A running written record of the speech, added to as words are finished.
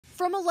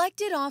From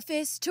elected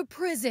office to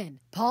prison,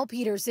 Paul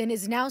Petersen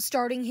is now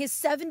starting his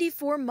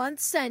 74-month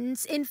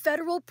sentence in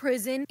federal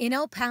prison in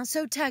El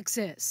Paso,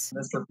 Texas.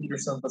 Mr.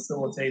 Petersen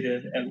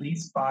facilitated at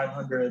least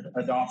 500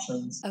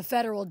 adoptions. A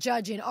federal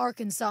judge in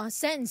Arkansas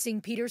sentencing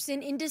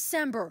Petersen in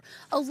December,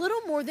 a little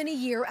more than a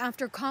year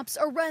after cops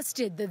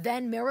arrested the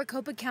then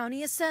Maricopa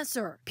County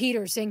assessor.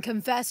 Petersen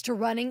confessed to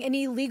running an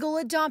illegal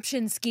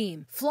adoption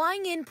scheme,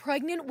 flying in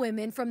pregnant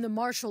women from the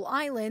Marshall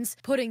Islands,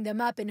 putting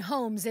them up in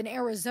homes in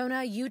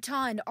Arizona,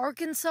 Utah, and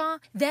Arkansas,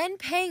 then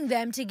paying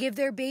them to give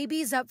their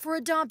babies up for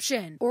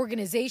adoption.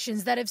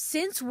 Organizations that have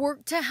since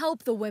worked to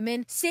help the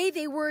women say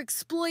they were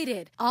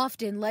exploited,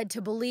 often led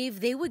to believe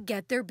they would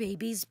get their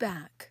babies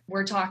back.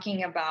 We're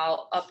talking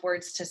about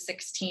upwards to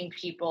 16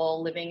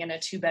 people living in a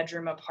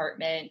 2-bedroom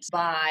apartment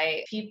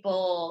by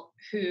people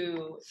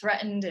who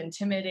threatened,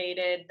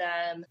 intimidated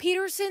them.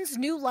 Petersen's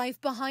new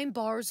life behind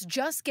bars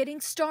just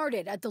getting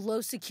started at the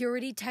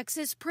low-security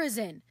Texas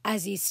prison,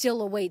 as he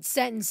still awaits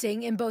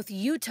sentencing in both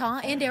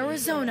Utah and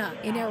Arizona.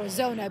 In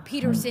Arizona,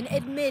 Petersen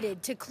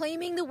admitted to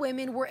claiming the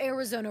women were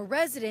Arizona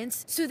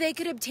residents so they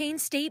could obtain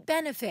state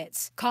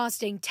benefits,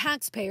 costing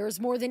taxpayers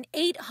more than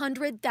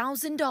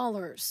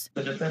 $800,000.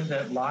 The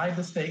defendant lied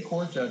to state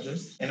court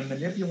judges and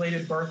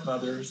manipulated birth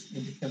mothers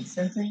into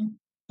consenting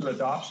to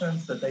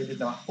adoptions that they did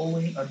not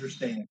fully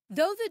understand.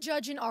 Though the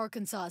judge in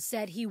Arkansas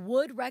said he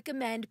would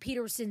recommend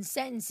Petersen's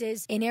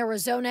sentences in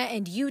Arizona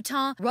and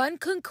Utah run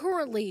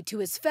concurrently to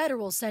his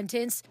federal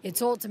sentence,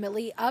 it's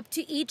ultimately up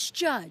to each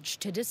judge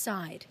to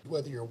decide.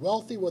 Whether you're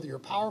wealthy, whether you're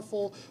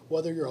powerful,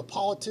 whether you're a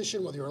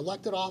politician, whether you're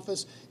elected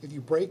office, if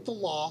you break the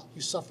law, you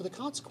suffer the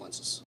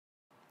consequences.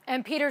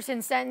 And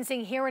Petersen's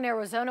sentencing here in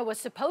Arizona was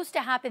supposed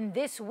to happen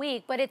this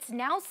week, but it's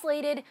now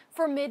slated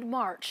for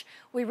mid-March.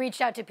 We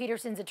reached out to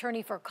Petersen's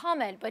attorney for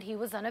comment, but he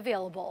was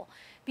unavailable.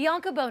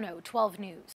 Bianca Bono, 12 News.